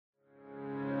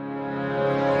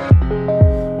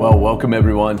Welcome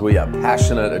everyone. We are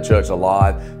passionate at Church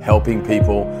Alive, helping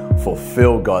people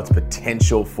fulfill God's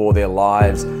potential for their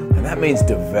lives. And that means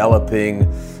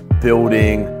developing,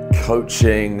 building,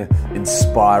 coaching,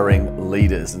 inspiring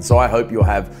leaders. And so I hope you'll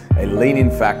have a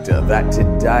lean-in factor that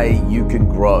today you can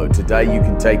grow. Today you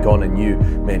can take on a new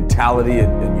mentality, a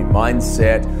new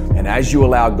mindset. And as you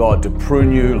allow God to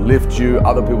prune you, lift you,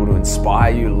 other people to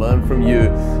inspire you, learn from you,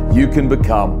 you can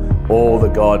become all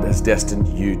that God has destined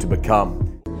you to become.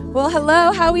 Well,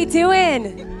 hello, how we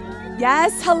doing?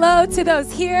 Yes, hello to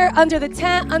those here under the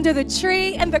tent, under the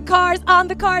tree, and the cars,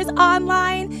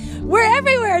 online. We're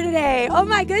everywhere today. Oh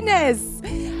my goodness.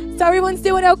 So everyone's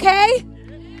doing okay?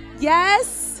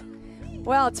 Yes?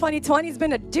 Well, 2020's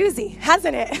been a doozy,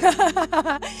 hasn't it?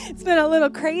 It's been a little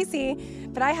crazy,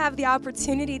 but I have the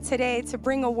opportunity today to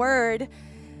bring a word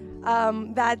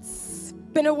that's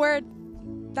been a word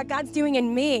that God's doing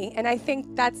in me. And I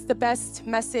think that's the best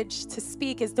message to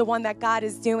speak, is the one that God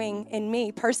is doing in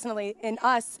me personally, in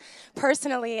us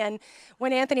personally. And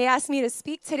when Anthony asked me to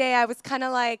speak today, I was kind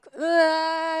of like,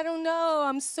 I don't know.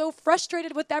 I'm so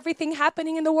frustrated with everything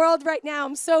happening in the world right now.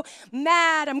 I'm so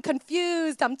mad. I'm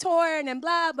confused. I'm torn and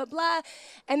blah, blah, blah.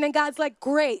 And then God's like,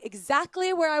 great,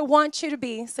 exactly where I want you to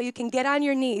be, so you can get on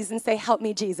your knees and say, help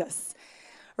me, Jesus.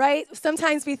 Right?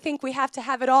 Sometimes we think we have to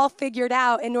have it all figured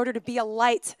out in order to be a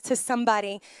light to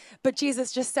somebody. But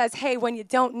Jesus just says, hey, when you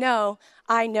don't know,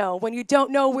 I know. When you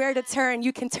don't know where to turn,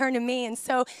 you can turn to me. And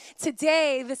so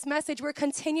today, this message, we're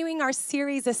continuing our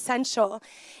series, Essential.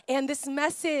 And this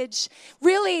message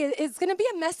really is going to be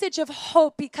a message of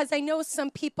hope, because I know some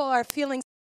people are feeling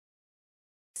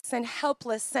and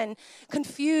helpless and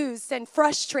confused and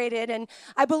frustrated. And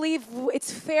I believe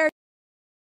it's fair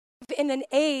in an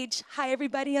age, hi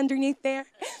everybody underneath there,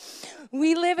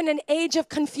 we live in an age of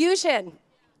confusion.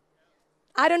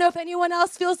 I don't know if anyone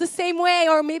else feels the same way,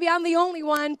 or maybe I'm the only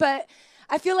one, but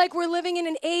I feel like we're living in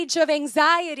an age of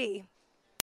anxiety.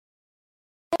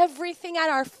 Everything at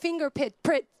our fingertips,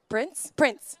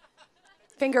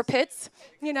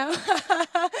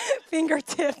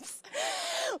 fingertips.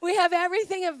 We have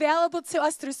everything available to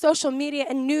us through social media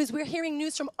and news. We're hearing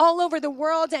news from all over the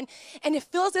world, and it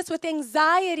fills us with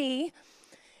anxiety,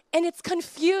 and it's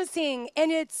confusing, and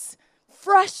it's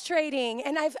frustrating.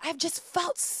 And I've just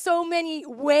felt so many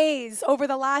ways over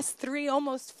the last 3,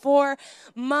 almost 4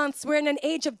 months. We're in an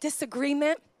age of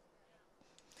disagreement,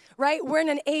 right? We're in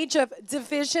an age of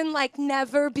division like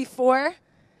never before.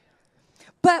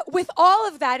 But with all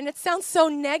of that, and it sounds so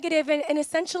negative, and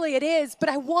essentially it is, but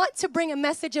I want to bring a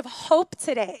message of hope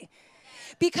today.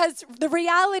 Because the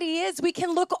reality is, we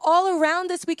can look all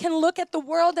around us. We can look at the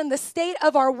world and the state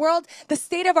of our world, the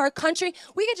state of our country.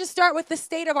 We could just start with the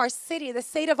state of our city, the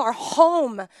state of our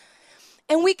home.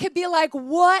 And we could be like,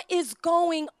 what is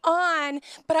going on?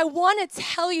 But I want to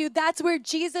tell you, that's where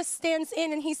Jesus stands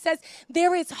in. And he says,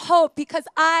 there is hope because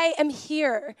I am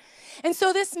here. And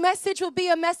so this message will be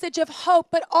a message of hope,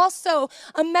 but also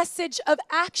a message of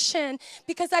action.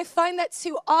 Because I find that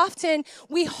too often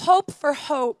we hope for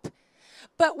hope,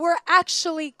 but we're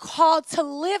actually called to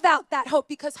live out that hope,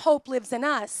 because hope lives in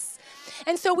us.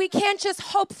 And so we can't just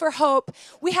hope for hope.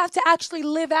 We have to actually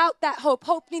live out that hope.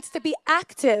 Hope needs to be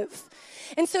active.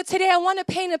 And so today I want to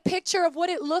paint a picture of what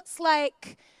it looks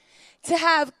like to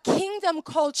have kingdom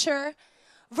culture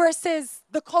versus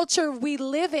the culture we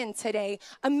live in today,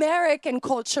 American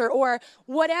culture, or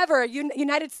whatever,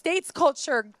 United States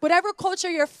culture, whatever culture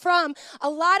you're from. A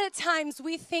lot of times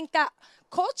we think that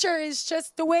culture is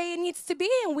just the way it needs to be,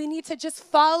 and we need to just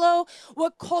follow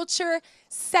what culture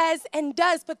says and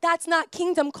does, but that's not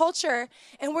kingdom culture.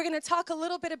 And we're going to talk a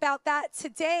little bit about that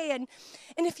today. And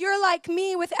if you're like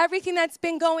me, with everything that's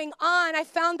been going on, I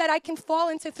found that I can fall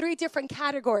into 3 different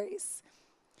categories.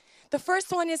 The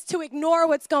first one is to ignore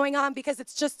what's going on, because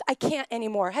it's just, I can't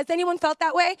anymore. Has anyone felt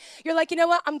that way? You're like, you know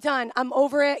what? I'm done. I'm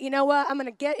over it. You know what? I'm going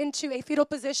to get into a fetal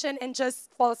position and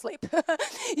just fall asleep.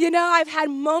 I've had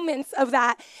moments of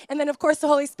that. And then, of course, the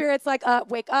Holy Spirit's like,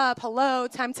 wake up. Hello.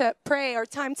 Time to pray, or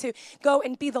time to go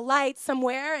and be the light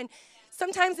somewhere. And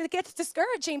sometimes it gets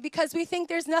discouraging because we think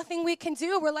there's nothing we can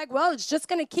do. We're like, well, it's just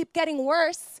going to keep getting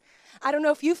worse. I don't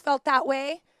know if you felt that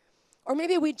way. Or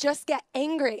maybe we just get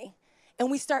angry and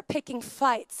we start picking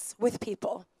fights with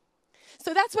people.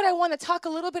 So that's what I want to talk a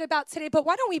little bit about today. But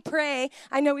why don't we pray?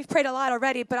 I know we've prayed a lot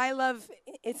already, but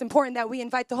it's important that we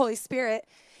invite the Holy Spirit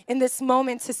in this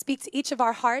moment to speak to each of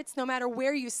our hearts, no matter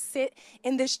where you sit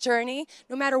in this journey,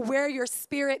 no matter where your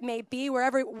spirit may be,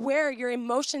 where your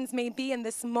emotions may be in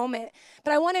this moment.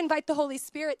 But I want to invite the Holy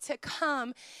Spirit to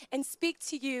come and speak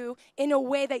to you in a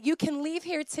way that you can leave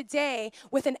here today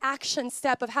with an action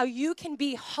step of how you can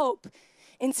be hope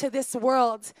into this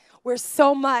world where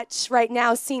so much right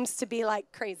now seems to be like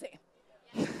crazy.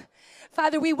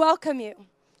 Father, we welcome you.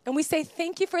 And we say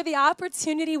thank you for the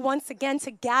opportunity once again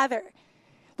to gather.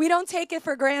 We don't take it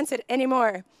for granted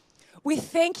anymore. We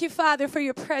thank you, Father, for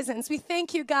your presence. We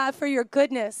thank you, God, for your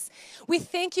goodness. We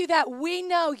thank you that we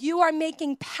know you are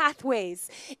making pathways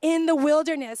in the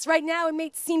wilderness. Right now, it may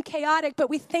seem chaotic, but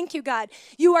we thank you, God.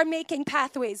 You are making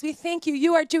pathways. We thank you.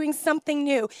 You are doing something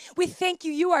new. We thank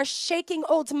you. You are shaking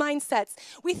old mindsets.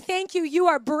 We thank you. You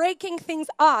are breaking things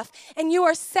off, and you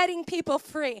are setting people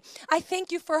free. I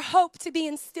thank you for hope to be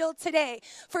instilled today,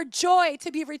 for joy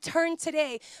to be returned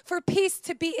today, for peace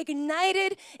to be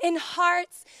ignited in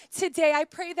hearts today. I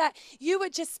pray that you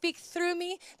would just speak through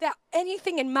me, that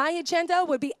anything in my agenda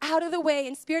would be out of the way,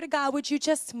 and Spirit of God, would you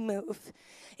just move?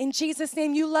 In Jesus'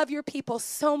 name, you love your people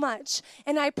so much,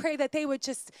 and I pray that they would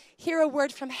just hear a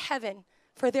word from heaven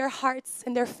for their hearts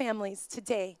and their families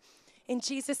today. In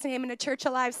Jesus' name, and the church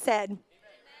alive said,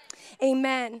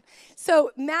 Amen.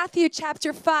 So Matthew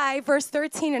chapter 5, verse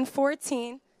 13 and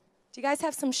 14. Do you guys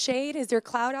have some shade? Is there a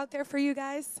cloud out there for you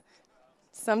guys?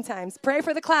 Sometimes. Pray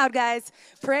for the cloud, guys.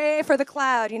 Pray for the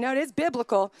cloud. You know, it is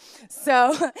biblical.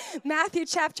 So Matthew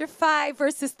chapter 5,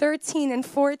 verses 13 and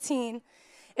 14.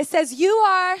 It says, you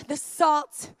are the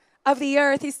salt of the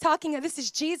earth. This is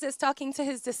Jesus talking to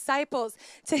his disciples,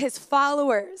 to his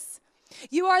followers.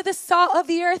 You are the salt of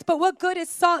the earth, but what good is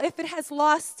salt if it has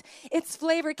lost its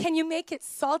flavor? Can you make it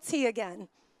salty again?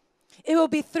 It will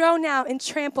be thrown out and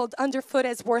trampled underfoot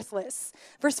as worthless.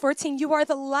 Verse 14, you are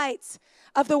the light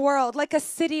of the world, like a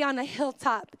city on a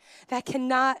hilltop that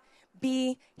cannot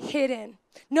be hidden.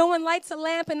 No one lights a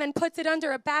lamp and then puts it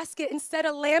under a basket. Instead,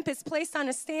 a lamp is placed on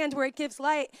a stand where it gives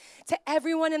light to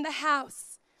everyone in the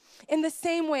house. In the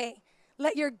same way,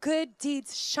 let your good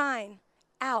deeds shine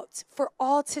out for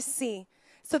all to see,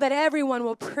 so that everyone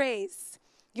will praise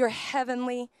your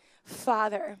heavenly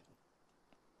Father.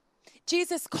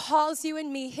 Jesus calls you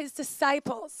and me, his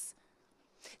disciples,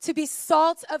 to be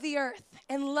salt of the earth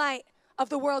and light of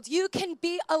the world. You can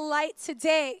be a light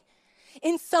today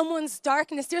in someone's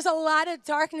darkness. There's a lot of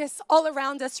darkness all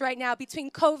around us right now between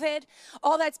COVID,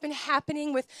 all that's been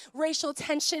happening with racial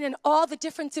tension and all the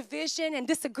different division and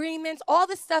disagreements, all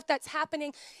the stuff that's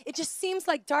happening. It just seems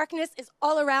like darkness is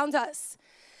all around us.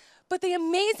 But the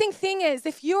amazing thing is,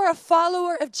 if you're a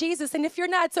follower of Jesus, and if you're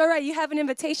not, it's all right, you have an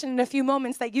invitation in a few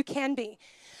moments that you can be.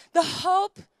 The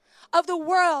hope of the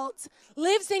world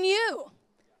lives in you.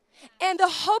 And the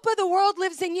hope of the world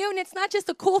lives in you. And it's not just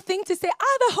a cool thing to say,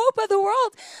 the hope of the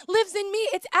world lives in me.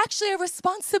 It's actually a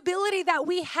responsibility that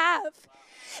we have.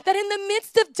 That in the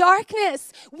midst of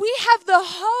darkness, we have the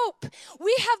hope.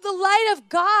 We have the light of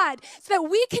God so that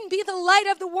we can be the light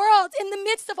of the world in the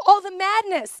midst of all the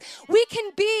madness. We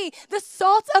can be the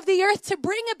salt of the earth to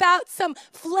bring about some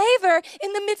flavor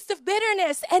in the midst of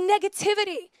bitterness and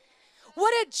negativity.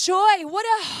 What a joy, what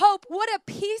a hope, what a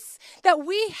peace that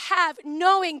we have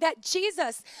knowing that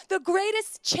Jesus, the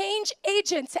greatest change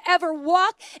agent to ever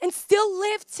walk and still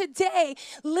live today,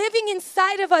 living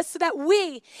inside of us so that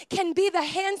we can be the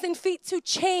hands and feet to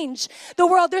change the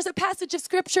world. There's a passage of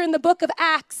scripture in the book of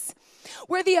Acts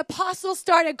where the apostles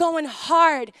started going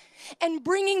hard and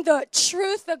bringing the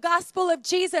truth, the gospel of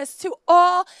Jesus to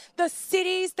all the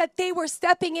cities that they were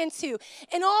stepping into.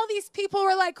 And all these people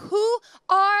were like, who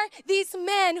are these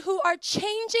men who are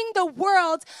changing the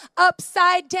world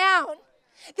upside down?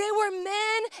 They were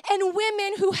men and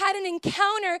women who had an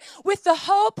encounter with the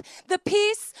hope, the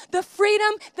peace, the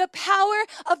freedom, the power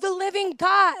of the living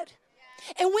God.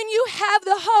 And when you have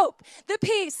the hope, the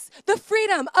peace, the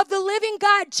freedom of the living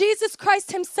God, Jesus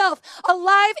Christ himself,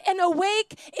 alive and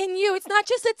awake in you, it's not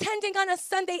just attending on a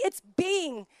Sunday, it's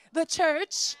being the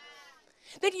church.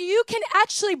 That you can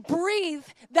actually breathe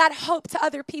that hope to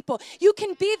other people. You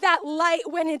can be that light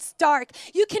when it's dark.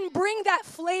 You can bring that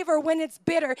flavor when it's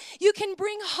bitter. You can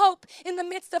bring hope in the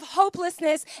midst of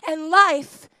hopelessness and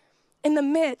life in the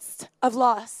midst of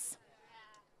loss.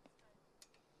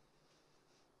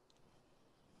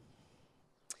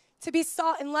 To be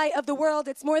salt and light of the world,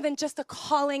 it's more than just a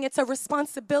calling, it's a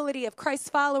responsibility of Christ's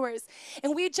followers.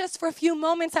 And we just, for a few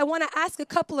moments, I want to ask a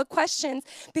couple of questions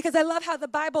because I love how the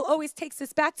Bible always takes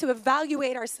us back to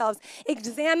evaluate ourselves,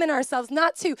 examine ourselves,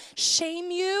 not to shame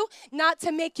you, not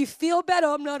to make you feel bad,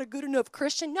 I'm not a good enough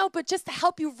Christian. No, but just to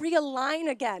help you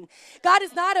realign again. God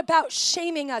is not about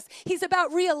shaming us. He's about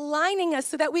realigning us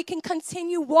so that we can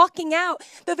continue walking out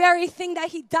the very thing that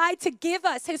he died to give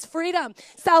us, his freedom,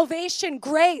 salvation,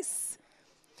 grace.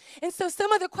 And so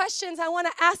some of the questions I want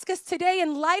to ask us today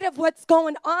in light of what's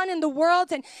going on in the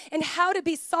world and how to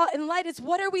be salt and light is,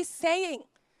 what are we saying?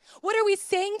 What are we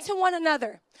saying to one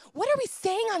another? What are we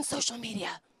saying on social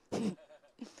media?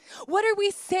 What are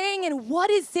we saying and what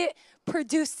is it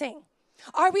producing?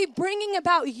 Are we bringing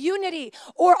about unity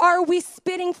or are we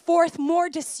spitting forth more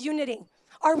disunity?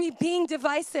 Are we being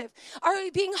divisive? Are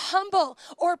we being humble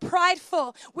or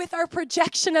prideful with our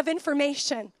projection of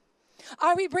information?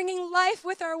 Are we bringing life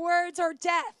with our words or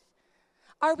death?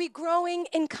 Are we growing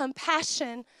in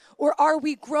compassion or are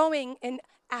we growing in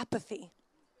apathy?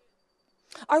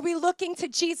 Are we looking to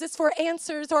Jesus for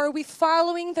answers or are we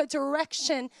following the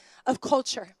direction of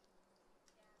culture?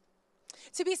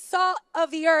 To be salt of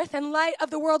the earth and light of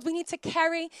the world, we need to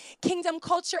carry kingdom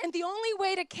culture. And the only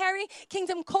way to carry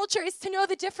kingdom culture is to know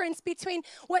the difference between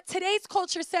what today's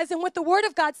culture says and what the Word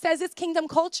of God says is kingdom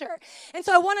culture. And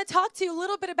so I want to talk to you a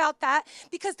little bit about that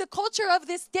because the culture of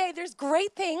this day, there's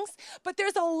great things, but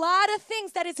there's a lot of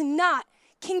things that is not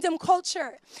kingdom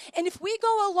culture. And if we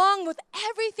go along with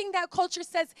everything that culture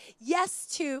says yes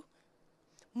to,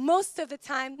 most of the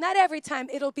time, not every time,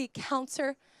 it'll be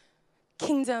counter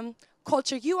kingdom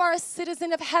culture. You are a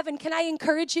citizen of heaven. Can I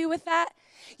encourage you with that?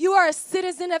 You are a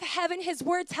citizen of heaven. His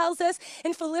word tells us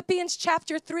in Philippians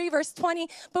chapter 3, verse 20,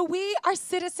 but we are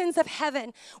citizens of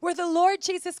heaven, where the Lord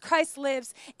Jesus Christ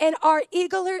lives and are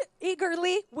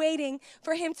eagerly waiting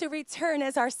for him to return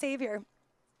as our Savior.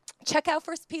 Check out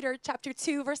 1 Peter chapter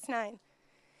 2, verse 9.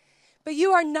 But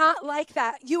you are not like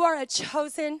that. You are a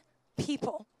chosen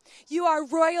people. You are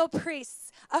royal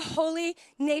priests, a holy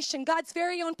nation, God's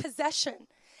very own possession.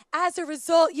 As a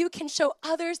result, you can show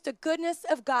others the goodness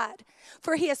of God,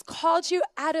 for he has called you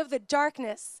out of the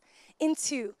darkness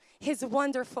into his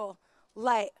wonderful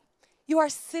light. You are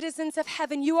citizens of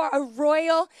heaven. You are a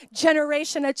royal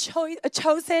generation, a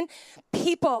chosen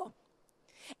people.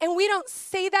 And we don't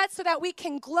say that so that we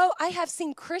can gloat. I have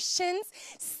seen Christians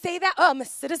say that, oh, I'm a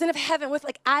citizen of heaven with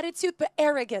like attitude, but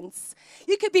arrogance.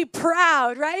 You could be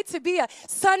proud, right, to be a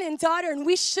son and daughter, and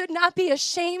we should not be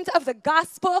ashamed of the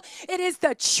gospel. It is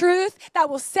the truth that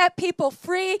will set people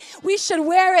free. We should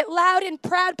wear it loud and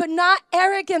proud, but not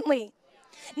arrogantly,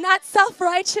 not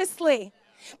self-righteously.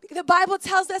 The Bible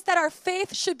tells us that our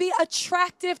faith should be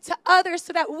attractive to others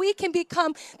so that we can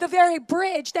become the very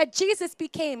bridge that Jesus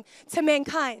became to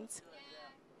mankind.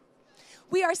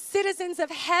 We are citizens of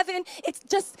heaven. It's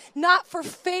just not for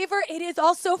favor. It is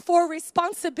also for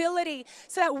responsibility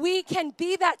so that we can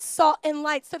be that salt and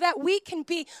light, so that we can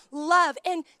be love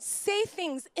and say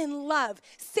things in love.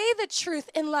 Say the truth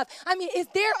in love. I mean, is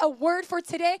there a word for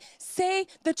today? Say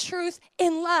the truth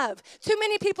in love. Too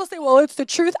many people say, well, it's the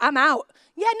truth, I'm out.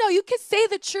 Yeah, no, you can say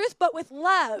the truth, but with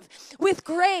love, with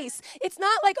grace. It's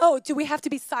not like, oh, do we have to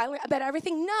be silent about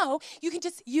everything? No, you can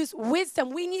just use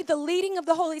wisdom. We need the leading of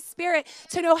the Holy Spirit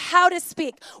to know how to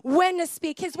speak, when to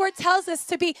speak. His word tells us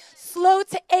to be slow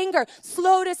to anger,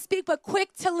 slow to speak, but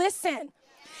quick to listen.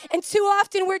 And too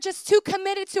often we're just too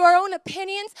committed to our own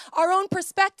opinions, our own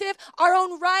perspective, our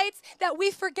own rights, that we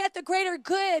forget the greater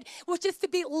good, which is to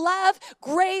be love,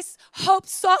 grace, hope,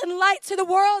 salt, and light to the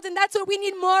world. And that's what we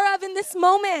need more of in this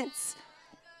moment.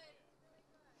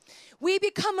 We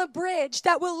become a bridge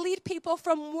that will lead people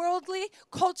from worldly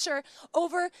culture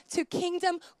over to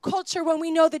kingdom culture when we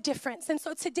know the difference. And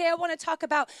so today I want to talk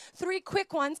about 3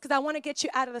 quick ones because I want to get you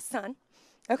out of the sun,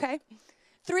 okay?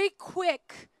 3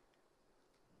 quick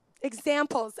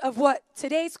examples of what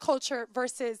today's culture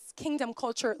versus kingdom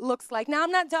culture looks like. Now, I'm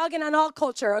not dogging on all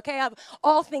culture, okay? Of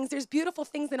all things, there's beautiful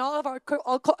things in all of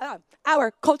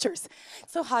our cultures.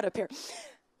 It's so hot up here.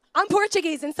 I'm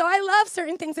Portuguese, and so I love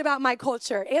certain things about my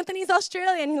culture. Anthony's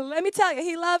Australian, and let me tell you,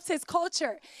 he loves his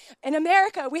culture. In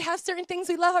America, we have certain things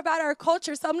we love about our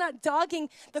culture, so I'm not dogging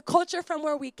the culture from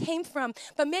where we came from,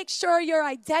 but make sure your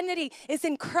identity is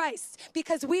in Christ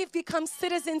because we've become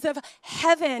citizens of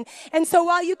heaven. And so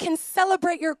while you can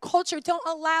celebrate your culture, don't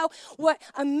allow what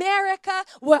America,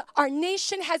 what our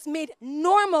nation has made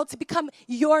normal to become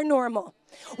your normal.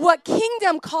 What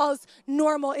kingdom calls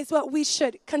normal is what we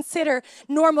should consider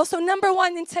normal. So number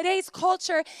 1, in today's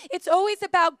culture, it's always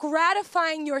about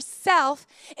gratifying yourself.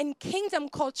 In kingdom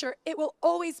culture, it will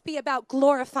always be about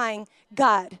glorifying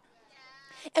God.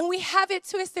 And we have it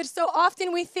twisted. So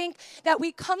often we think that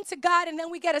we come to God and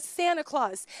then we get a Santa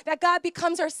Claus, that God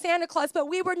becomes our Santa Claus. But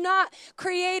we were not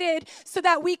created so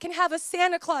that we can have a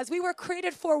Santa Claus. We were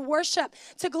created for worship,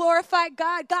 to glorify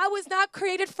God. God was not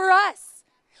created for us.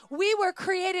 We were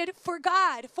created for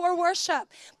God, for worship.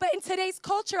 But in today's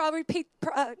culture, I'll repeat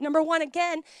number 1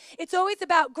 again, it's always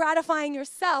about gratifying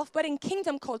yourself. But in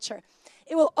kingdom culture,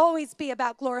 it will always be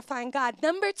about glorifying God.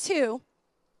 Number 2,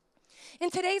 in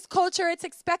today's culture, it's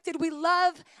expected we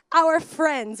love our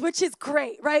friends, which is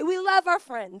great, right? We love our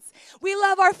friends. We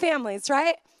love our families,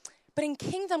 right? But in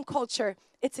kingdom culture,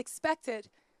 it's expected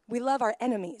we love our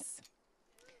enemies.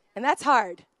 And that's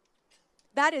hard.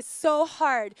 That is so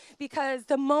hard, because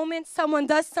the moment someone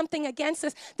does something against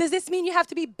us, does this mean you have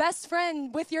to be best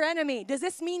friend with your enemy? Does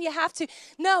this mean you have to?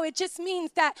 No, it just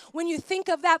means that when you think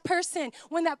of that person,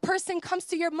 when that person comes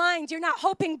to your mind, you're not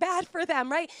hoping bad for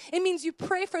them, right? It means you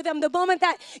pray for them. The moment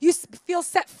that you feel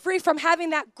set free from having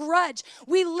that grudge,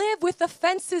 we live with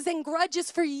offenses and grudges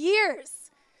for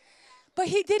years. But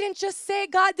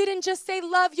God didn't just say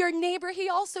love your neighbor. He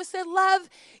also said love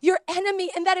your enemy,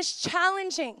 and that is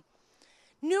challenging.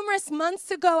 Numerous months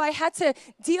ago, I had to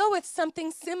deal with something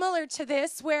similar to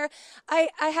this, where I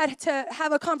had to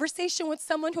have a conversation with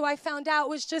someone who I found out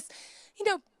was just,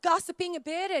 gossiping a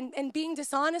bit and being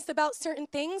dishonest about certain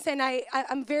things. And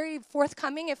I'm very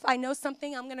forthcoming. If I know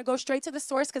something, I'm going to go straight to the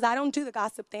source, because I don't do the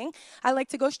gossip thing. I like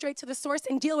to go straight to the source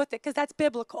and deal with it, because that's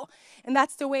biblical. And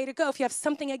that's the way to go. If you have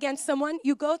something against someone,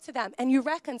 you go to them and you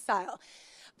reconcile.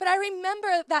 But I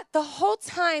remember that the whole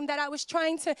time that I was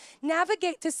trying to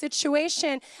navigate the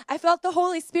situation, I felt the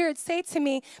Holy Spirit say to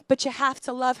me, but you have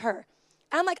to love her.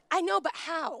 And I'm like, I know, but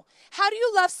how? How do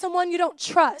you love someone you don't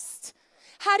trust?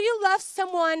 How do you love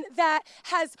someone that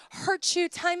has hurt you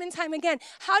time and time again?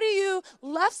 How do you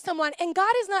love someone? And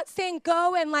God is not saying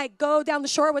go down the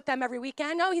shore with them every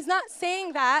weekend. No, he's not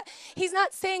saying that. He's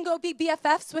not saying go be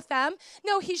BFFs with them.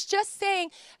 No, he's just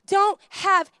saying don't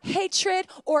have hatred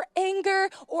or anger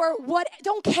or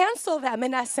don't cancel them,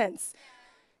 in essence.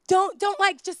 Don't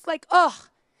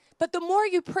But the more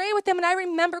you pray with them, and I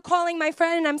remember calling my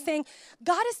friend and I'm saying,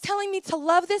 God is telling me to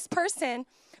love this person,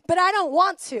 but I don't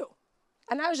want to.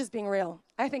 And I was just being real.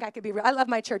 I think I could be real. I love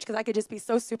my church, because I could just be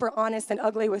so super honest and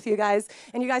ugly with you guys.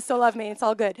 And you guys still love me. It's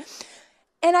all good.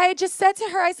 And I just said to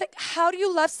her, I said, how do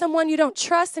you love someone you don't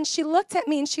trust? And she looked at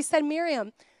me and she said,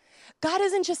 Miriam, God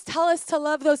doesn't just tell us to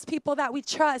love those people that we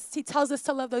trust. He tells us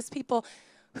to love those people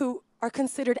who are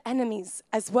considered enemies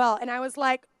as well. And I was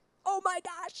like, oh my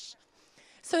gosh.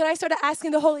 So then I started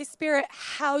asking the Holy Spirit,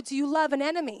 how do you love an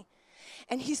enemy?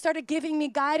 And he started giving me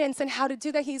guidance on how to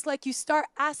do that. He's like, you start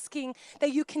asking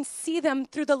that you can see them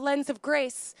through the lens of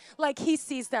grace, like he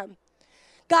sees them.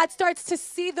 God starts to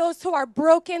see those who are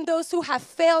broken, those who have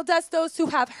failed us, those who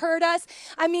have hurt us.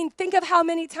 I mean, think of how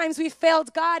many times we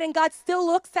failed God, and God still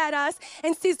looks at us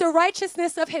and sees the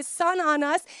righteousness of his Son on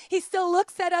us. He still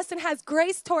looks at us and has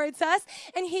grace towards us,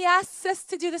 and he asks us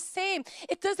to do the same.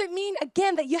 It doesn't mean,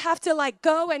 again, that you have to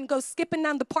go skipping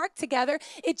down the park together.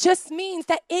 It just means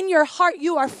that in your heart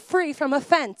you are free from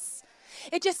offense.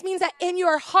 It just means that in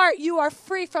your heart you are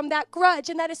free from that grudge,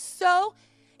 and that is so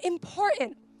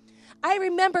important. I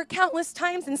remember countless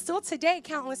times, and still today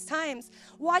countless times,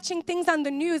 watching things on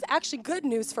the news, actually good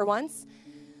news for once,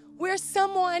 where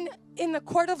someone in the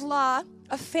court of law,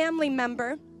 a family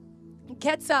member,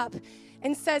 gets up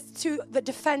and says to the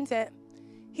defendant,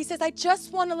 he says, I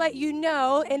just want to let you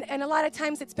know, and a lot of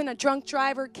times it's been a drunk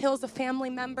driver kills a family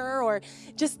member, or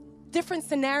just different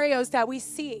scenarios that we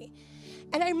see.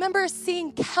 And I remember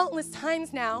seeing countless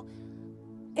times now,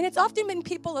 and it's often been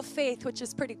people of faith, which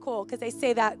is pretty cool, because they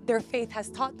say that their faith has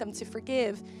taught them to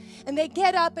forgive. And they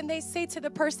get up and they say to the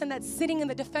person that's sitting in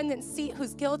the defendant's seat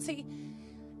who's guilty,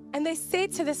 and they say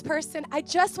to this person, I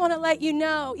just want to let you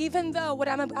know, even though what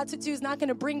I'm about to do is not going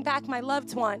to bring back my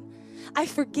loved one, I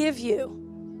forgive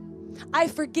you. I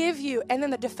forgive you. And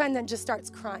then the defendant just starts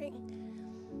crying.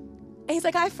 And he's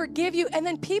like, I forgive you. And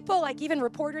then people, even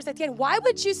reporters at the end, why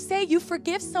would you say you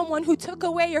forgive someone who took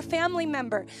away your family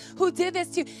member, who did this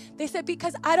to you? They said,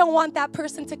 because I don't want that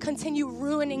person to continue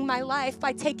ruining my life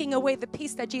by taking away the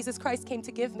peace that Jesus Christ came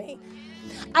to give me.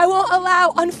 I won't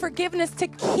allow unforgiveness to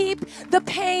keep the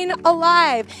pain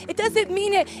alive. It doesn't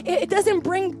mean it doesn't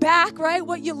bring back, right,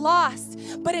 what you lost,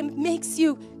 but it makes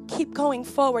you keep going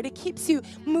forward. It keeps you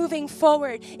moving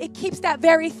forward. It keeps that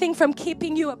very thing from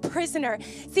keeping you a prisoner.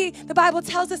 See, the Bible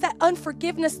tells us that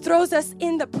unforgiveness throws us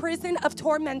in the prison of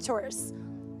tormentors.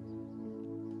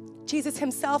 Jesus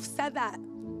himself said that.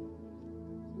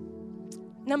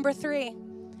 Number 3,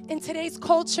 in today's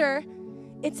culture,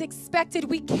 it's expected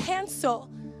we cancel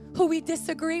who we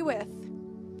disagree with.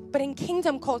 But in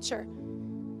kingdom culture,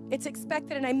 it's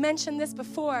expected, and I mentioned this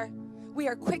before, we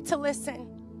are quick to listen,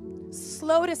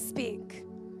 slow to speak,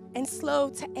 and slow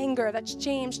to anger. That's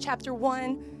James chapter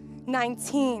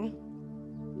 1:19.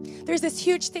 There's this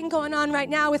huge thing going on right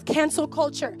now with cancel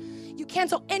culture. You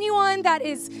cancel anyone that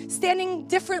is standing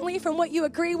differently from what you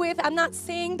agree with. I'm not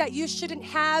saying that you shouldn't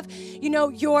have,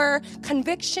 your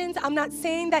convictions. I'm not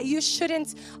saying that you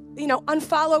shouldn't,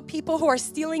 unfollow people who are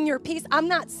stealing your peace. I'm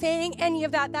not saying any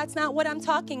of that. That's not what I'm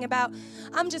talking about.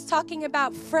 I'm just talking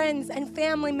about friends and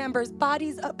family members,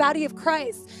 body of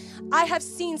Christ. I have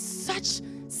seen such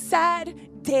sad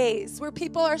days where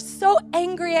people are so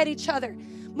angry at each other,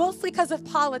 mostly because of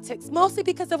politics, mostly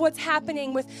because of what's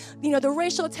happening with, the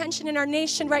racial tension in our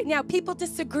nation right now, people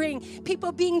disagreeing,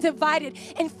 people being divided,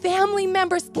 and family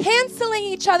members canceling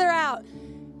each other out.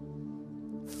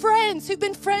 Friends who've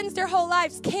been friends their whole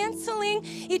lives canceling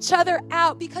each other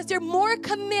out because they're more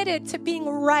committed to being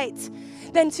right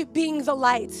than to being the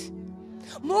light.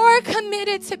 More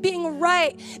committed to being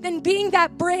right than being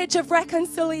that bridge of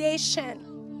reconciliation.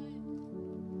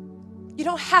 You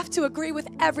don't have to agree with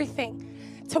everything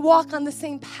to walk on the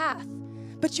same path,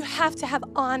 but you have to have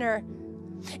honor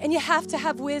and you have to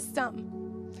have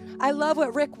wisdom. I love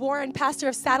what Rick Warren, pastor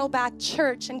of Saddleback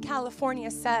Church in California,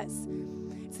 says.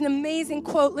 It's an amazing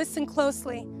quote. Listen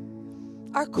closely.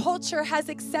 Our culture has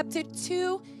accepted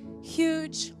two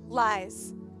huge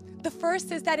lies. The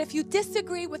first is that if you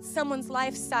disagree with someone's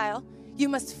lifestyle, you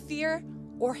must fear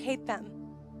or hate them.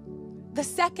 The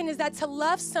second is that to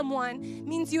love someone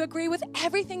means you agree with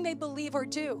everything they believe or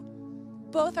do.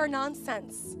 Both are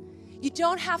nonsense. You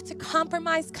don't have to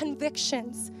compromise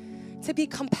convictions to be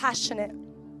compassionate.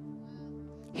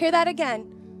 Hear that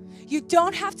again. You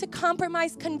don't have to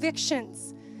compromise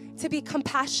convictions to be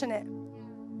compassionate.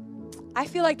 I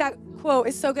feel like that quote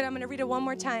is so good. I'm going to read it one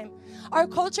more time. Our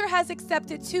culture has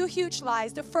accepted two huge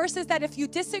lies. The first is that if you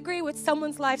disagree with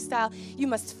someone's lifestyle, you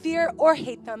must fear or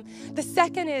hate them. The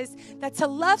second is that to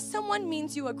love someone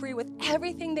means you agree with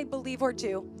everything they believe or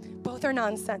do. Both are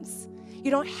nonsense. You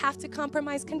don't have to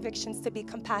compromise convictions to be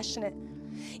compassionate.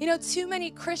 Too many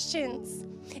Christians,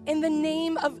 in the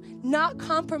name of not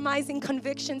compromising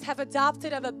convictions, have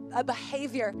adopted a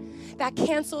behavior that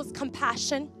cancels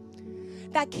compassion,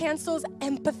 that cancels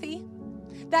empathy,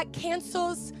 that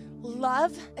cancels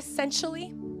love,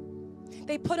 essentially.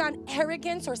 They put on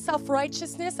arrogance or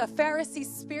self-righteousness, a Pharisee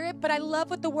spirit, but I love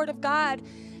what the Word of God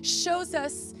shows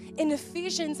us in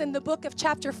Ephesians in the book of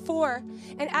chapter 4,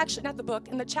 and actually, not the book,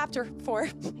 in the chapter 4.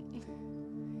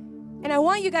 And I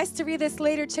want you guys to read this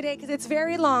later today because it's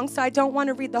very long, so I don't want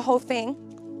to read the whole thing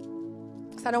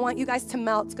because I don't want you guys to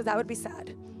melt because that would be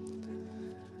sad.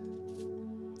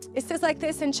 It says like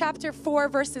this in chapter 4,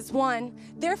 verses 1.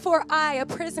 Therefore, I, a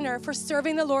prisoner for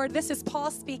serving the Lord, this is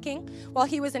Paul speaking while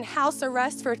he was in house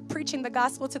arrest for preaching the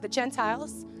gospel to the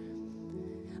Gentiles.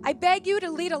 I beg you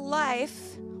to lead a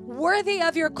life worthy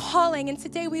of your calling. And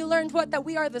today we learned that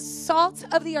we are the salt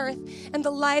of the earth and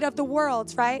the light of the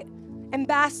world, right?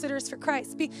 Ambassadors for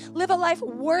Christ. Live a life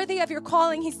worthy of your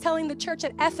calling, he's telling the church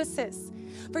at Ephesus.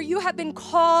 For you have been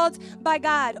called by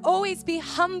God. Always be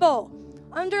humble.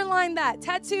 Underline that.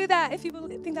 Tattoo that if you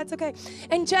think that's okay.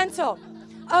 And gentle.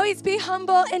 Always be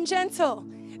humble and gentle.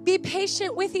 Be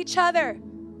patient with each other.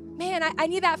 Man, I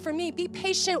need that for me. Be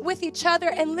patient with each other.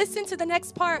 And listen to the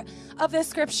next part of the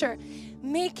scripture.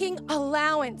 Making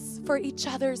allowance for each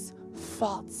other's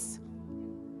faults.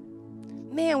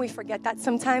 Man, we forget that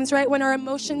sometimes, right? When our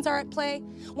emotions are at play,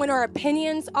 when our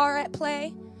opinions are at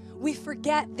play, we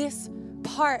forget this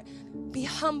part. Be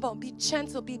humble, be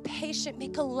gentle, be patient,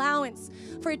 make allowance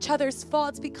for each other's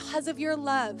faults because of your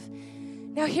love.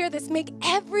 Now hear this, make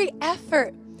every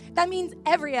effort. That means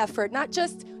every effort, not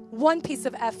just one piece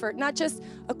of effort, not just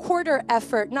a quarter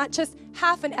effort, not just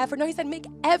half an effort. No, he said make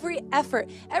every effort.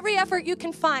 Every effort you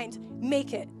can find,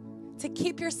 make it. To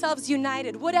keep yourselves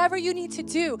united. Whatever you need to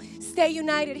do, stay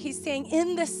united, he's saying,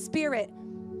 in the Spirit.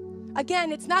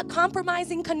 Again, it's not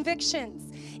compromising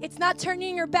convictions. It's not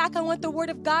turning your back on what the Word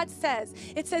of God says.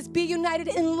 It says be united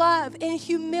in love, in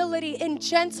humility, in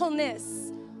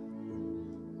gentleness.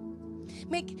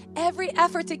 Make every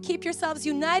effort to keep yourselves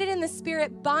united in the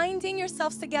Spirit, binding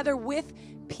yourselves together with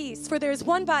peace. For there is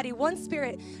one body, one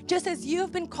Spirit, just as you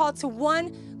have been called to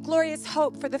one glorious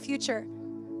hope for the future.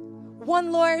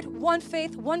 One Lord, one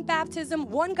faith, one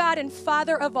baptism, one God and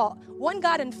Father of all. One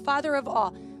God and Father of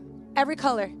all. Every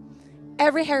color,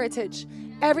 every heritage,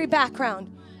 every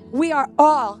background. We are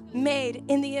all made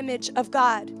in the image of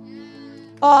God.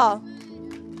 All.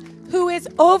 Who is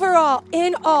over all,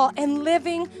 in all, and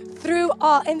living through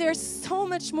all. And there's so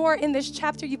much more in this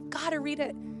chapter. You've got to read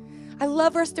it. I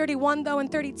love verse 31, though,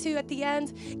 and 32 at the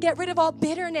end. Get rid of all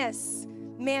bitterness.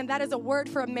 Man, that is a word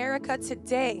for America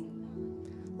today.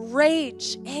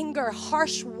 Rage, anger,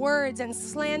 harsh words, and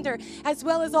slander, as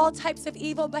well as all types of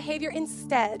evil behavior.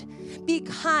 Instead, be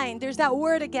kind. There's that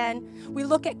word again. We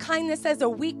look at kindness as a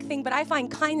weak thing, but I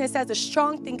find kindness as a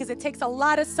strong thing because it takes a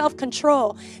lot of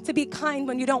self-control to be kind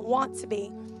when you don't want to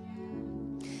be.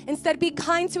 Instead, be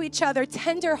kind to each other,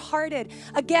 tender-hearted.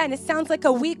 Again, it sounds like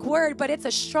a weak word, but it's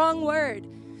a strong word.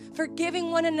 Forgiving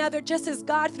one another just as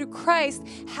God through Christ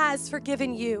has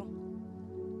forgiven you.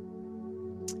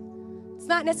 It's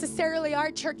not necessarily our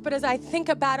church, but as I think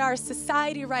about our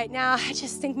society right now, I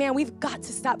just think, man, we've got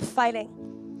to stop fighting.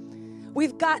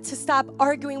 We've got to stop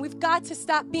arguing. We've got to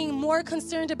stop being more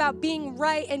concerned about being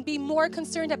right and be more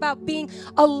concerned about being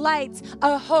a light,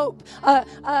 a hope,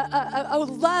 a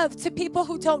love to people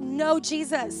who don't know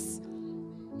Jesus.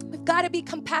 We've got to be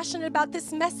compassionate about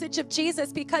this message of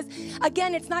Jesus because,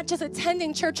 again, it's not just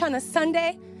attending church on a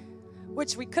Sunday,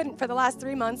 which we couldn't for the last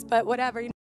 3 months, but whatever.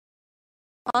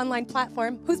 Online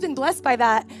platform. Who's been blessed by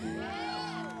that?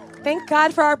 Thank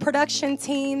God for our production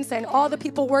teams and all the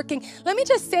people working. Let me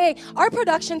just say, our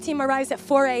production team arrives at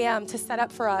 4 a.m. to set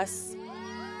up for us.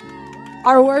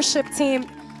 Our worship team,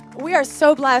 we are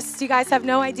so blessed. You guys have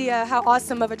no idea how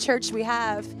awesome of a church we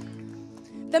have.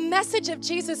 The message of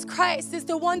Jesus Christ is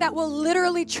the one that will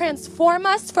literally transform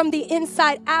us from the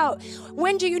inside out.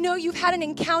 When do you know you've had an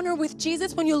encounter with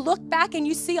Jesus? When you look back and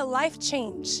you see a life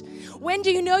change. When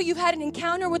do you know you've had an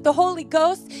encounter with the Holy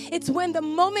Ghost? It's when the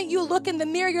moment you look in the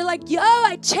mirror, you're like, yo,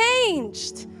 I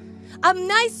changed. I'm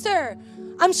nicer.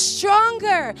 I'm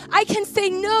stronger. I can say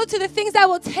no to the things that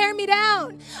will tear me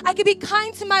down. I can be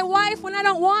kind to my wife when I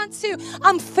don't want to.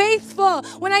 I'm faithful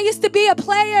when I used to be a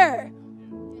player.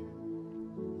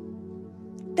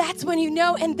 That's when you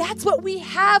know, and that's what we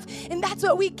have, and that's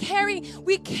what we carry.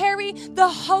 We carry the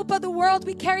hope of the world.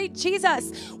 We carry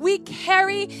Jesus. We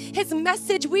carry his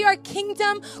message. We are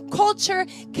kingdom culture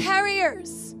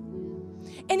carriers.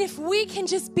 And if we can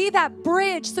just be that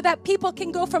bridge so that people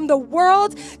can go from the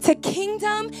world to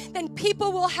kingdom, then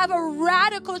people will have a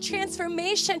radical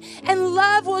transformation, and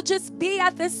love will just be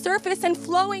at the surface and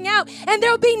flowing out, and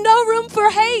there will be no room for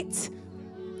hate.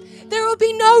 There will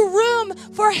be no room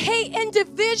for hate and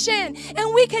division.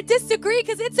 And we could disagree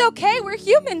because it's okay. We're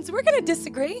humans. We're going to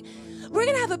disagree. We're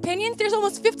going to have opinions. There's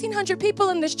almost 1,500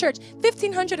 people in this church.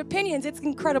 1,500 opinions. It's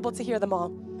incredible to hear them all.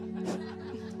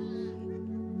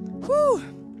 Whew.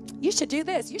 You should do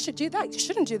this. You should do that. You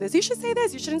shouldn't do this. You should say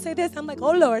this. You shouldn't say this. I'm like,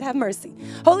 oh, Lord, have mercy.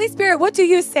 Holy Spirit, what do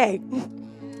you say?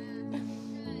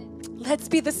 Let's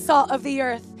be the salt of the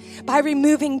earth by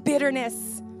removing bitterness.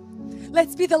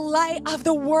 Let's be the light of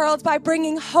the world by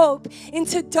bringing hope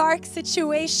into dark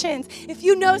situations. If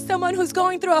you know someone who's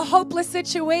going through a hopeless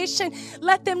situation,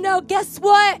 let them know, guess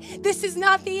what? This is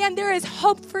not the end. There is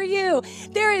hope for you.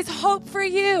 There is hope for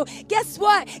you. Guess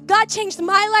what? God changed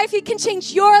my life. He can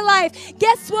change your life.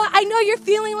 Guess what? I know you're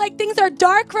feeling like things are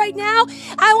dark right now.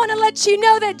 I want to let you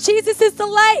know that Jesus is the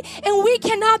light, and we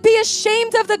cannot be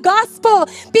ashamed of the gospel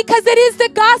because it is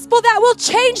the gospel that will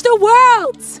change the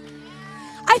world.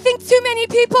 I think too many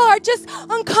people are just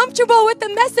uncomfortable with the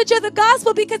message of the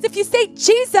gospel because if you say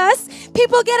Jesus,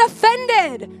 people get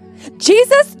offended.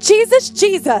 Jesus, Jesus,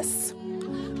 Jesus.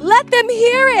 Let them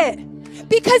hear it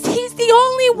because he's the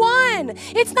only one.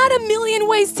 It's not a million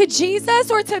ways to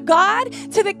Jesus or to God,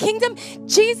 to the kingdom.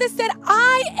 Jesus said,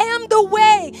 I am the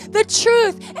way, the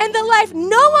truth, and the life.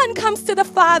 No one comes to the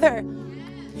Father.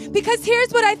 Because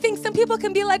here's what I think. Some people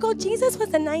can be like, oh, Jesus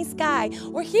was a nice guy,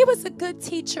 or he was a good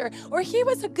teacher, or he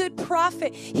was a good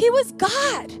prophet. He was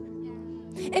God.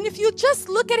 And if you just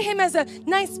look at him as a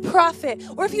nice prophet,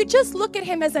 or if you just look at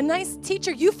him as a nice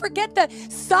teacher, you forget the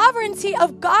sovereignty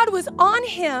of God was on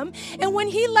him. And when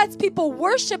he lets people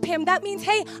worship him, that means,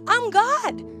 hey, I'm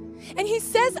God. And he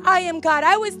says, I am God.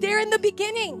 I was there in the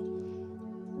beginning.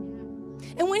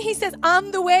 And when he says,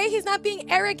 I'm the way, he's not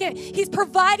being arrogant. He's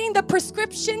providing the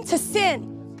prescription to sin.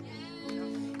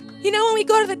 You know, when we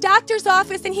go to the doctor's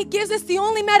office and he gives us the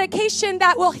only medication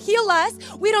that will heal us,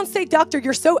 we don't say, doctor,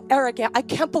 you're so arrogant. I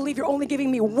can't believe you're only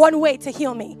giving me one way to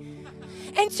heal me.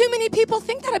 And too many people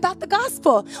think that about the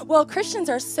gospel. Well, Christians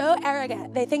are so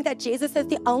arrogant. They think that Jesus is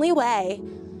the only way.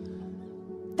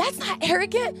 That's not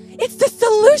arrogant. It's the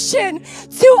solution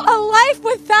to a life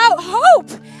without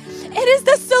hope. It is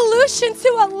the solution to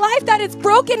a life that is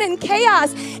broken in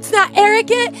chaos. It's not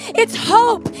arrogant. It's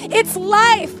hope. It's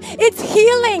life. It's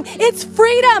healing. It's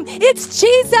freedom. It's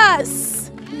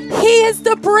Jesus. He is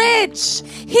the bridge.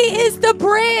 He is the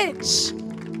bridge.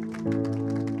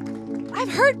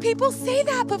 I've heard people say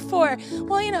that before.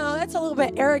 Well, you know, that's a little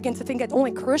bit arrogant to think that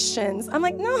only Christians. I'm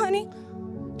like, no, honey.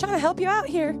 I'm trying to help you out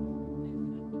here.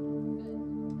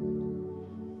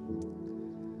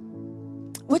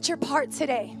 What's your part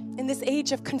today? In this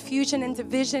age of confusion and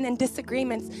division and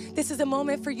disagreements, this is a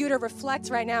moment for you to reflect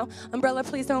right now. Umbrella,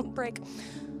 please don't break.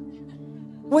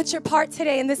 What's your part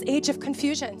today in this age of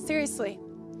confusion? Seriously.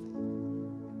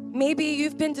 Maybe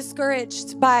you've been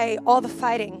discouraged by all the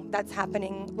fighting that's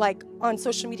happening, like on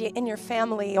social media in your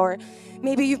family, or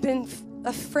maybe you've been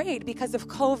afraid because of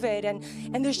COVID,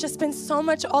 and there's just been so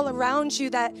much all around you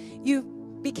that you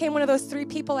became one of those 3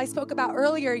 people I spoke about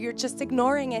earlier, you're just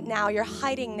ignoring it now. You're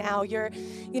hiding now. You're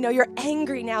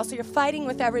angry now. So you're fighting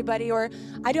with everybody. Or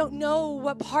I don't know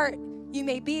what part you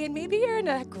may be in. Maybe you're in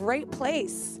a great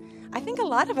place. I think a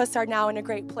lot of us are now in a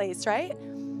great place, right?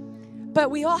 But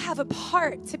we all have a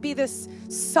part to be this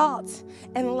salt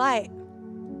and light.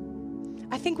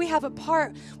 I think we have a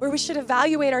part where we should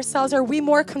evaluate ourselves. Are we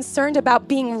more concerned about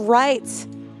being right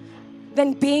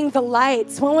than being the light?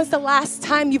 When was the last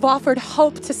time you've offered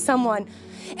hope to someone?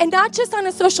 And not just on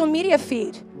a social media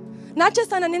feed, not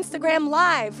just on an Instagram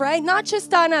live, right? Not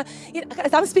just on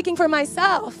I'm speaking for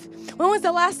myself. When was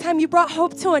the last time you brought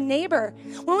hope to a neighbor?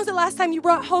 When was the last time you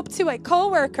brought hope to a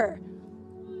coworker?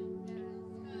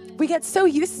 We get so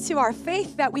used to our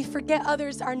faith that we forget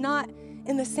others are not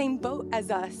in the same boat as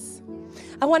us.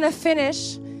 I want to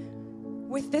finish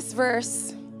with this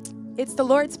verse. It's the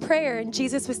Lord's Prayer, and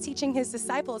Jesus was teaching his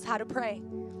disciples how to pray.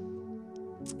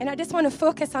 And I just want to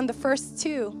focus on the first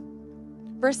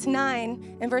 2, verse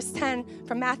 9 and verse 10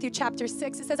 from Matthew chapter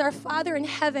 6. It says, "Our Father in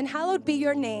heaven, hallowed be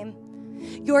your name.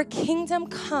 Your kingdom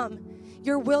come,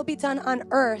 your will be done on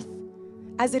earth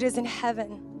as it is in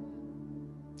heaven."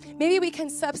 Maybe we can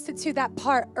substitute that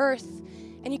part, earth,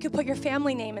 and you could put your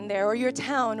family name in there, or your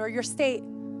town, or your state.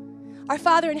 Our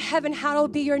Father in heaven,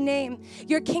 hallowed be your name.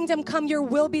 Your kingdom come, your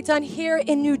will be done here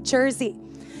in New Jersey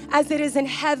as it is in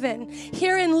heaven.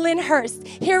 Here in Lyndhurst,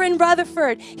 here in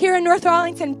Rutherford, here in North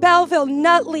Arlington, Belleville,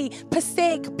 Nutley,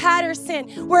 Passaic, Patterson,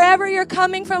 wherever you're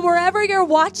coming from, wherever you're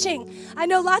watching. I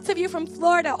know lots of you from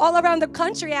Florida, all around the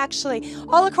country actually,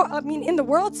 all across, in the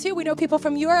world too. We know people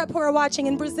from Europe who are watching,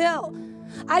 in Brazil.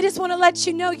 I just want to let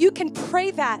you know you can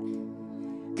pray that.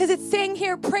 Because it's saying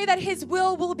here, pray that his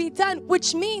will be done,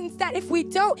 which means that if we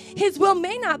don't, his will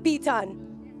may not be done.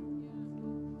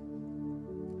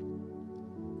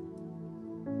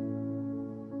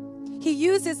 He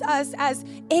uses us as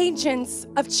agents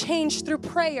of change through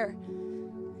prayer.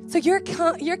 So your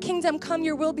kingdom come,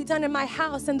 your will be done in my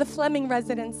house, in the Fleming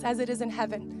residence as it is in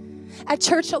heaven. At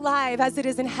Church Alive as it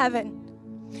is in heaven.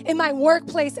 In my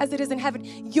workplace as it is in heaven.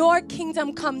 Your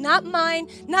kingdom come, not mine,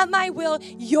 not my will,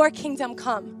 your kingdom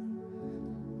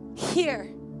come. Here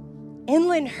in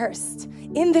Lyndhurst,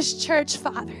 in this church,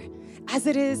 Father, as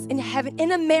it is in heaven,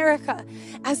 in America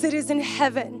as it is in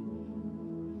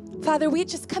heaven. Father, we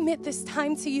just commit this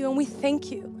time to you, and we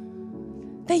thank you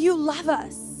that you love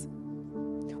us.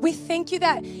 We thank you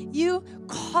that you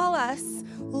call us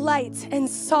light and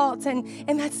salt, and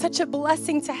that's such a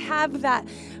blessing to have that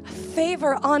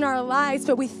favor on our lives.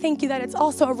 But we thank you that it's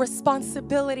also a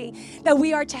responsibility that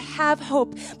we are to have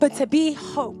hope, but to be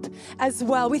hope as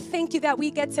well. We thank you that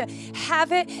we get to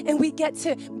have it and we get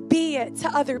to be it to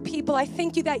other people. I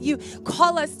thank you that you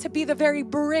call us to be the very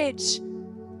bridge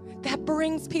that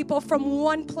brings people from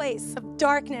one place of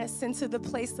darkness into the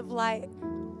place of light.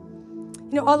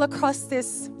 All across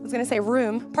this, I was going to say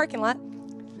room, parking lot,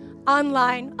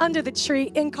 online, under the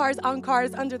tree, in cars, on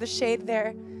cars, under the shade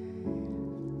there.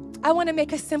 I want to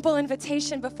make a simple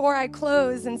invitation before I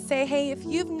close and say, hey, if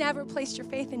you've never placed your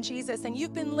faith in Jesus and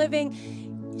you've been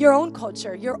living your own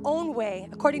culture, your own way,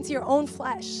 according to your own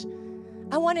flesh,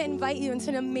 I want to invite you into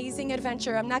an amazing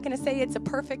adventure. I'm not going to say it's a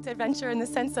perfect adventure in the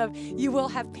sense of you will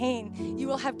have pain, you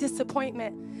will have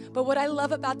disappointment. But what I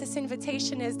love about this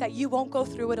invitation is that you won't go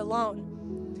through it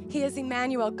alone. He is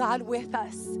Emmanuel, God with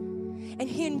us. And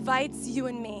he invites you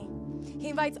and me. He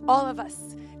invites all of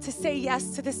us to say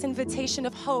yes to this invitation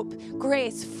of hope,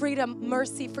 grace, freedom,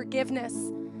 mercy, forgiveness,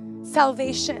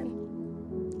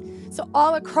 salvation. So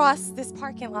all across this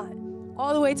parking lot,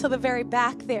 all the way to the very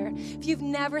back there, if you've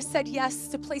never said yes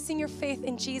to placing your faith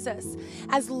in Jesus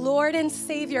as Lord and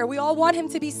Savior, we all want him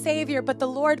to be Savior, but the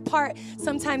Lord part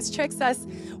sometimes tricks us.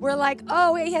 We're like,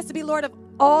 oh, he has to be Lord of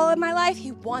all of my life.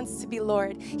 He wants to be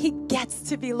Lord. He gets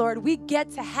to be Lord. We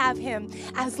get to have him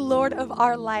as Lord of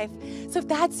our life. So if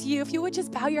that's you, if you would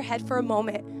just bow your head for a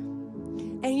moment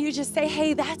and you just say,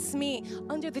 hey, that's me,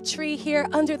 under the tree here,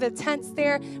 under the tents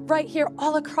there, right here,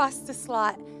 all across the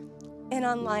slot and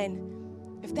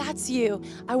online. If that's you,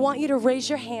 I want you to raise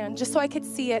your hand just so I could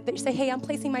see it, that you say, hey, I'm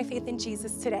placing my faith in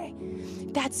Jesus today.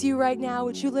 If that's you right now,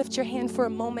 would you lift your hand for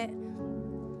a moment?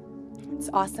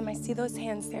 It's awesome. I see those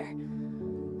hands there.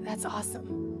 That's awesome.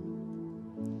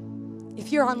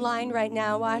 If you're online right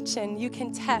now watching, you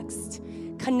can text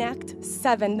Connect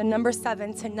 7, the number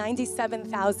 7, to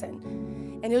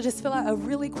 97,000. And you'll just fill out a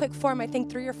really quick form, I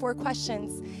think 3 or 4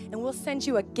 questions, and we'll send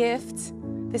you a gift,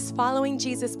 this Following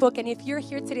Jesus book. And if you're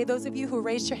here today, those of you who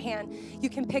raised your hand, you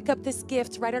can pick up this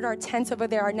gift right at our tent over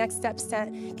there, our Next Steps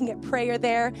tent. You can get prayer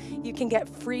there. You can get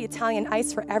free Italian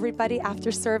ice for everybody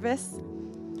after service.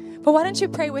 But why don't you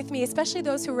pray with me, especially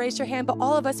those who raised your hand, but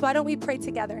all of us, why don't we pray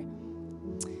together?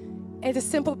 It's a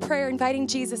simple prayer inviting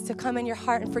Jesus to come in your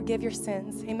heart and forgive your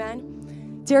sins.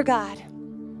 Amen. Dear God,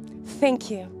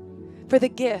 thank you for the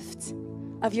gift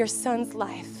of your son's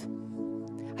life.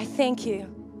 I thank you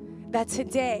that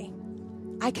today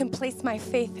I can place my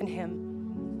faith in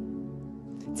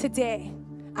him. Today,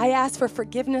 I ask for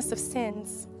forgiveness of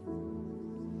sins.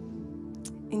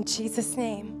 In Jesus'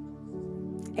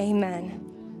 name, amen.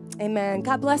 Amen.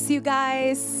 God bless you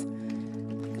guys.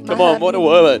 Come on, what a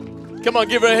word. Come on,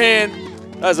 give her a hand.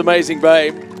 That was amazing,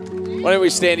 babe. Why don't we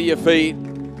stand to your feet?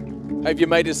 Have you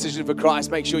made a decision for Christ?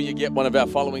 Make sure you get one of our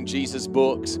Following Jesus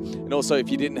books. And also, if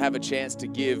you didn't have a chance to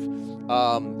give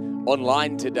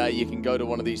online today, you can go to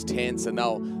one of these tents and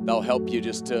they'll help you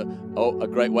just to, a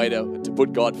great way to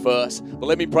put God first. But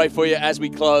let me pray for you as we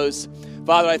close.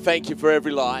 Father, I thank you for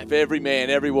every life, every man,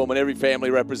 every woman, every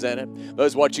family represented,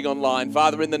 those watching online.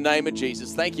 Father, in the name of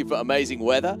Jesus, thank you for amazing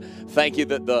weather. Thank you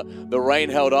that the rain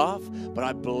held off. But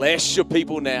I bless your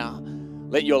people now.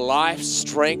 Let your life,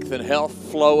 strength, and health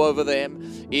flow over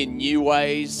them in new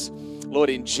ways.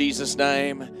 Lord, in Jesus'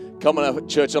 name. Come on,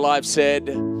 Church Alive said.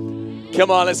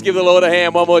 Come on, let's give the Lord a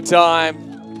hand one more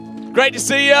time. Great to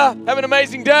see you. Have an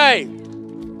amazing day.